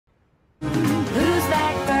Who's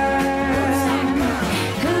that girl?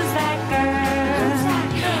 Who's that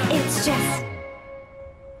girl? It's Jess.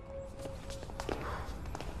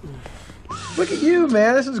 Look at you,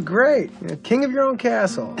 man. This is great. You're king of your own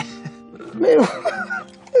castle. Man,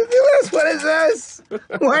 what is this?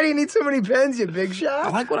 Why do you need so many pens, you big shot? I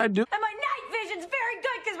like what I do. And my night vision's very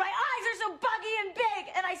good because my eyes are so buggy and big,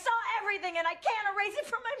 and I saw everything, and I can't erase it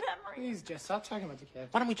from my memory. Please, Jess, stop talking about the kid.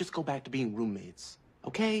 Why don't we just go back to being roommates?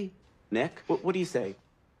 Okay? Nick, what do you say?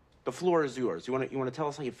 The floor is yours. You want to tell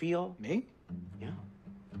us how you feel? Me? Yeah.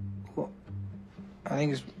 Well, I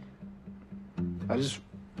think it's... I just...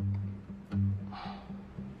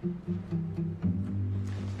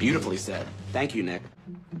 Beautifully said. Thank you, Nick.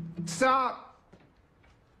 Stop!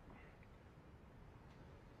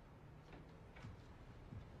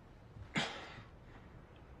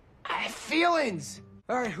 I have feelings!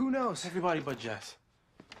 All right, who knows? Everybody but Jess.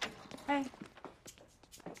 Hey.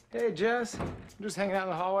 Hey, Jess. I'm just hanging out in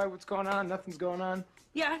the hallway. What's going on? Nothing's going on.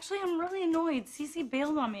 Yeah, actually, I'm really annoyed. Cece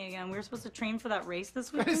bailed on me again. We were supposed to train for that race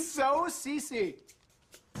this weekend. It's so Cece.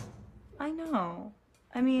 I know.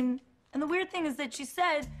 I mean, and the weird thing is that she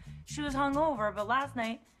said she was hungover, but last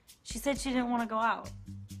night she said she didn't want to go out.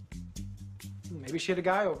 Maybe she had a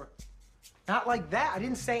guy over. Not like that. I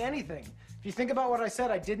didn't say anything. If you think about what I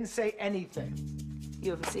said, I didn't say anything.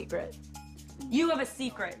 You have a secret. You have a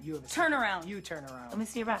secret. You have a Turn around. You turn around. Let me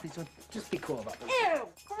see your back. Please don't, just be cool about this. Ew,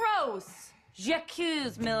 gross.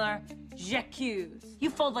 J'accuse, Miller. J'accuse. You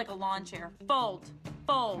fold like a lawn chair. Fold.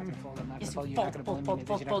 Fold. Fold, I'm not Yes, gonna you fold. You're not fold, gonna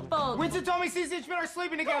blame me. fold, fold, fold. Winston told me Cece and Schmidt are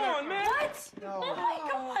sleeping together. Come on, man. What? No. Oh my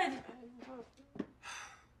God.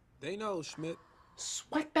 They know, Schmidt.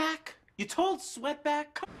 Sweatback? You told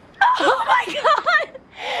Sweatback? Oh my God.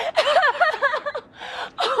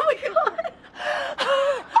 Oh my God.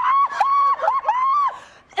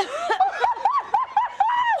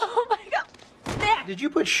 Oh my God. Did you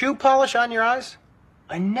put shoe polish on your eyes?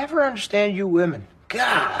 I never understand you women.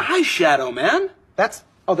 God. Eyeshadow, man. That's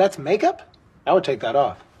makeup? I would take that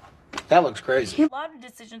off. That looks crazy. A lot of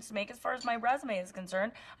decisions to make as far as my resume is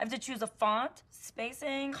concerned. I have to choose a font,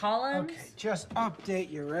 spacing, columns. Okay, just update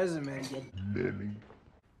your resume. Do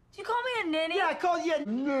you call me a ninny? Yeah, I called you a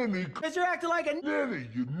ninny. Because you're acting like a ninny,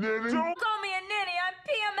 you ninny. Don't call me a ninny. I'm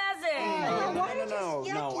PMSing.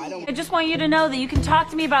 No, I don't. I just want you to know that you can talk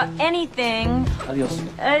to me about anything. Adios.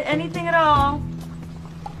 Anything at all.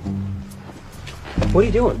 What are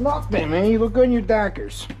you doing? Nothing, man. You look good in your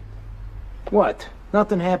dackers. What?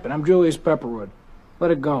 Nothing happened. I'm Julius Pepperwood.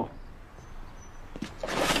 Let it go.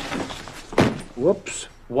 Whoops.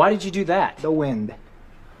 Why did you do that? The wind.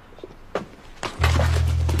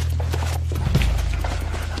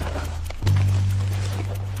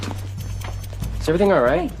 Is everything all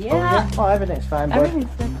right? Yeah. Oh, everything's fine, bud. Everything's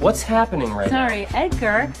good. What's happening right now? Sorry,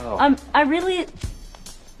 Edgar. Oh. I really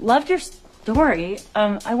loved your story.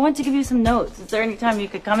 I want to give you some notes. Is there any time you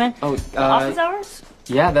could come in? Oh, Office hours?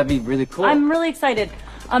 Yeah, that'd be really cool. I'm really excited.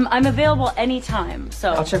 I'm available anytime,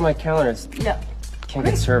 so. I'll check my calendar. It's, Yeah. can't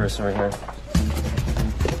get service over here.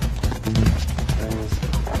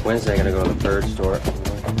 Wednesday, I gotta go to the bird store.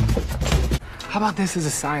 How about this as a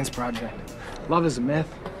science project? Love is a myth.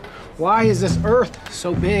 Why is this Earth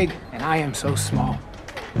so big and I am so small?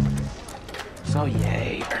 So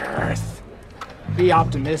yay, Earth. Be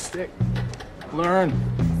optimistic. Learn.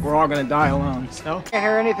 We're all gonna die alone, so? I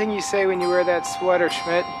hear anything you say when you wear that sweater,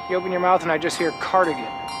 Schmidt. You open your mouth and I just hear cardigan.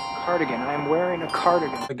 Cardigan. I am wearing a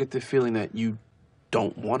cardigan. I get the feeling that you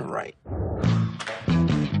don't want to write.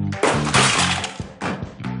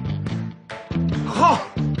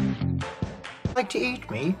 Oh! Like to eat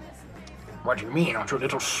me? What do you mean? Aren't you a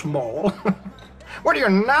little small? What are you,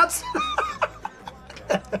 nuts?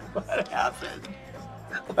 What happened?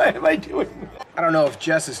 Why am I doing that? I don't know if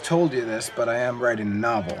Jess has told you this, but I am writing a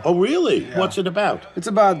novel. Oh, really? Yeah. What's it about? It's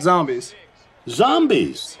about zombies.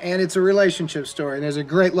 Zombies. And it's a relationship story, and there's a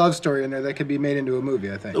great love story in there that could be made into a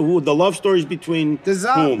movie, I think. Ooh, the love story's between The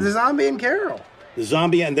whom? zombie and Carol. The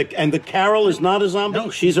zombie and the Carol is not a zombie? No,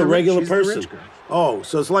 she's a the regular she's the person. rich girl. Oh,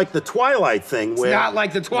 so it's like the Twilight thing where... It's not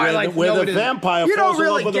like the Twilight. Where no, the it isn't. vampire You falls don't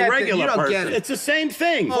in really love with a get it. regular You don't person. get it. It's the same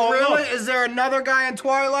thing. Oh, really? look. Is there another guy in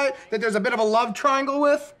Twilight that there's a bit of a love triangle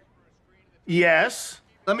with? Yes.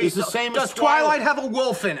 It's the same Does as Twilight have a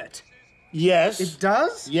wolf in it? Yes. It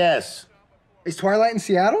does? Yes. Is Twilight in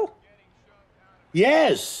Seattle?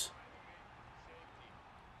 Yes.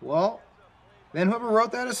 Well, then whoever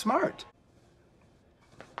wrote that is smart.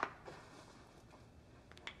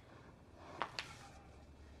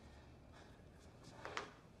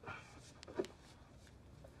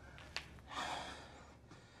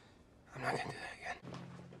 I'm not gonna do that again.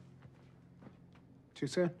 Too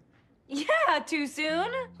soon? Yeah, too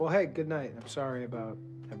soon? Well, hey, good night. I'm sorry about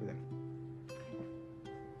everything.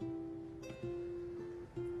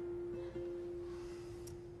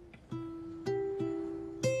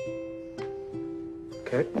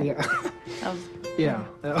 Okay. Yeah. That was Yeah.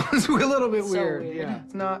 That was a little bit So weird. weird. Yeah.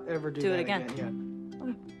 Let's not ever do Do that it again. Yeah.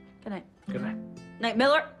 Good night. Good night. Night,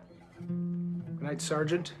 Miller. Good night,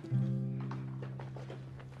 Sergeant.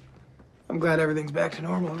 I'm glad everything's back to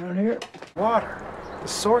normal around here. Water, the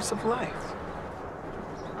source of life.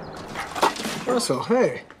 Russell,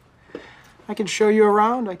 hey. I can show you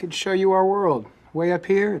around. I can show you our world. Way up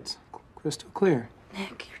here, it's crystal clear.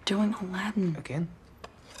 Nick, you're doing Aladdin. Again?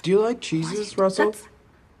 Do you like cheeses, Russell?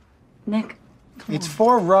 Nick. It's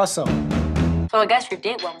for Russell. So I guess your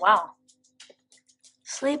date went well.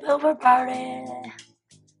 Sleepover party.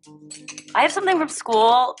 I have something from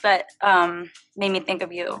school that made me think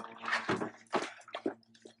of you.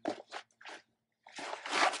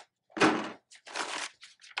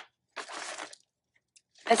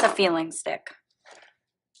 It's a feeling stick.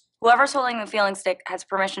 Whoever's holding the feeling stick has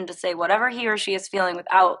permission to say whatever he or she is feeling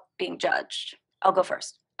without being judged. I'll go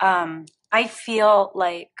first. I feel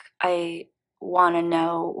like I want to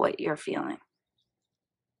know what you're feeling.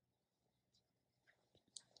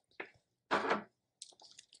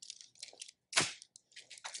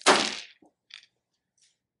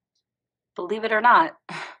 Believe it or not,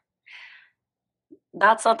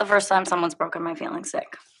 that's not the first time someone's broken my feeling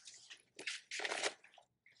stick.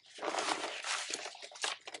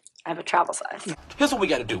 I have a travel size. Here's what we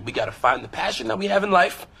gotta do. We gotta find the passion that we have in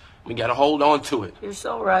life. We gotta hold on to it. You're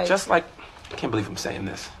so right. Just like, I can't believe I'm saying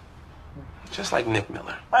this. Just like Nick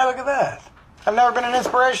Miller. Hey, look at that. I've never been an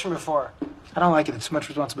inspiration before. I don't like it. It's too much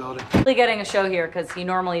responsibility. Really getting a show here because he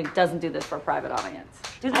normally doesn't do this for a private audience.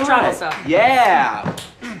 Do the travel stuff. Yeah.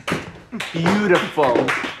 Beautiful.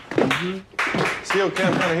 See, okay,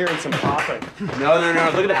 I'm kind of hearing some popping. No.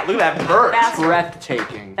 Look at that bird. It's Faster.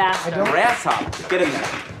 breathtaking. Faster. Grasshopper. Get in there.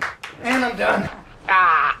 And I'm done.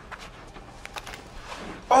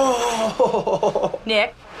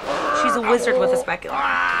 Nick, she's a wizard with a speculum.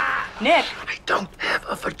 Nick. I don't have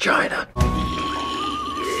a vagina.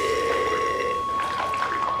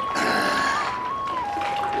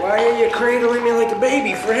 Why are you cradling me like a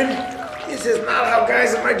baby, friend? This is not how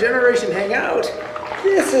guys of my generation hang out.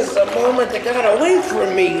 This is the moment that got away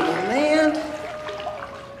from me, man.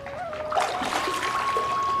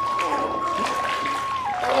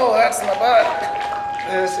 Oh, that's my butt.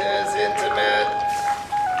 This is intimate.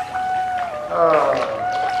 Oh.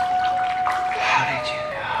 How did you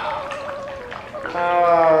know? Oh.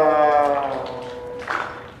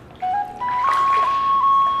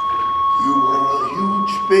 You were a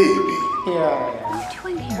huge baby. Yeah.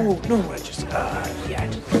 Oh, no, I just,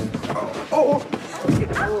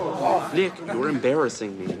 Nick, you're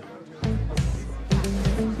embarrassing me.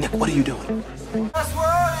 Nick, what are you doing? That's where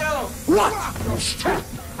are you? What?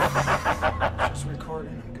 Just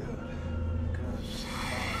recording. I'm good.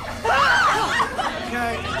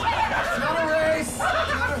 Okay. It's not a race.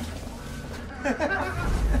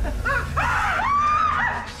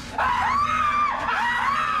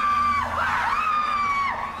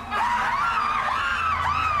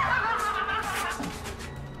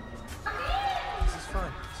 This is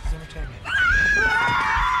fun. This is entertainment.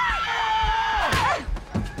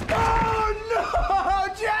 Oh no,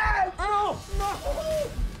 Jen! Oh no,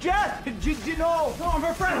 Jen! No, I'm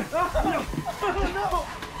her friend. No.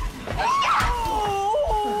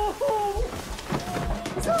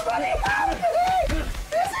 Somebody help me!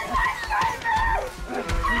 This is my nightmare!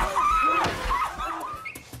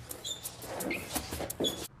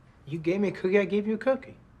 You gave me a cookie, I gave you a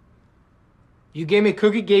cookie. You gave me a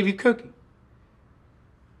cookie, gave you a cookie.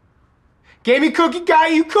 Gave me cookie,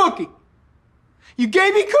 got you cookie. You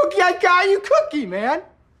gave me cookie, I got you cookie, man.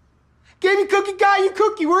 Gave me cookie, got you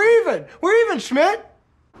cookie. We're even. We're even, Schmidt.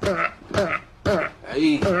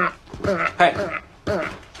 Hey,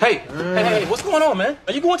 what's going on, man?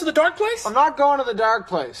 Are you going to the dark place? I'm not going to the dark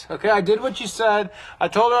place, okay? I did what you said. I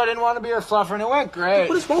told her I didn't want to be her fluffer, and it went great.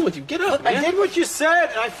 What is wrong with you? Get up, man. I did what you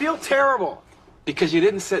said, and I feel terrible. Because you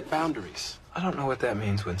didn't set boundaries. I don't know what that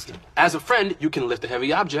means, Winston. As a friend, you can lift a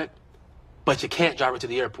heavy object, but you can't drive her to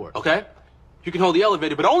the airport, okay? You can hold the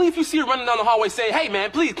elevator, but only if you see her running down the hallway saying, hey,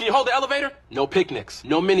 man, please, can you hold the elevator? No picnics,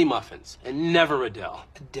 no mini muffins, and never Adele.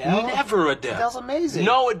 Adele? Never Adele. Adele's amazing.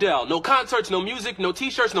 No Adele. No concerts, no music, no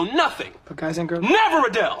t-shirts, no nothing. For guys and girls? Never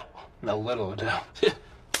Adele. No, little Adele. Who's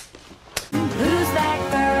that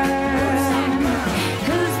girl?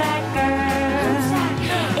 Who's that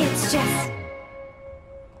girl? It's just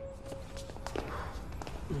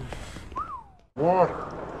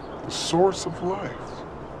Water, the source of life.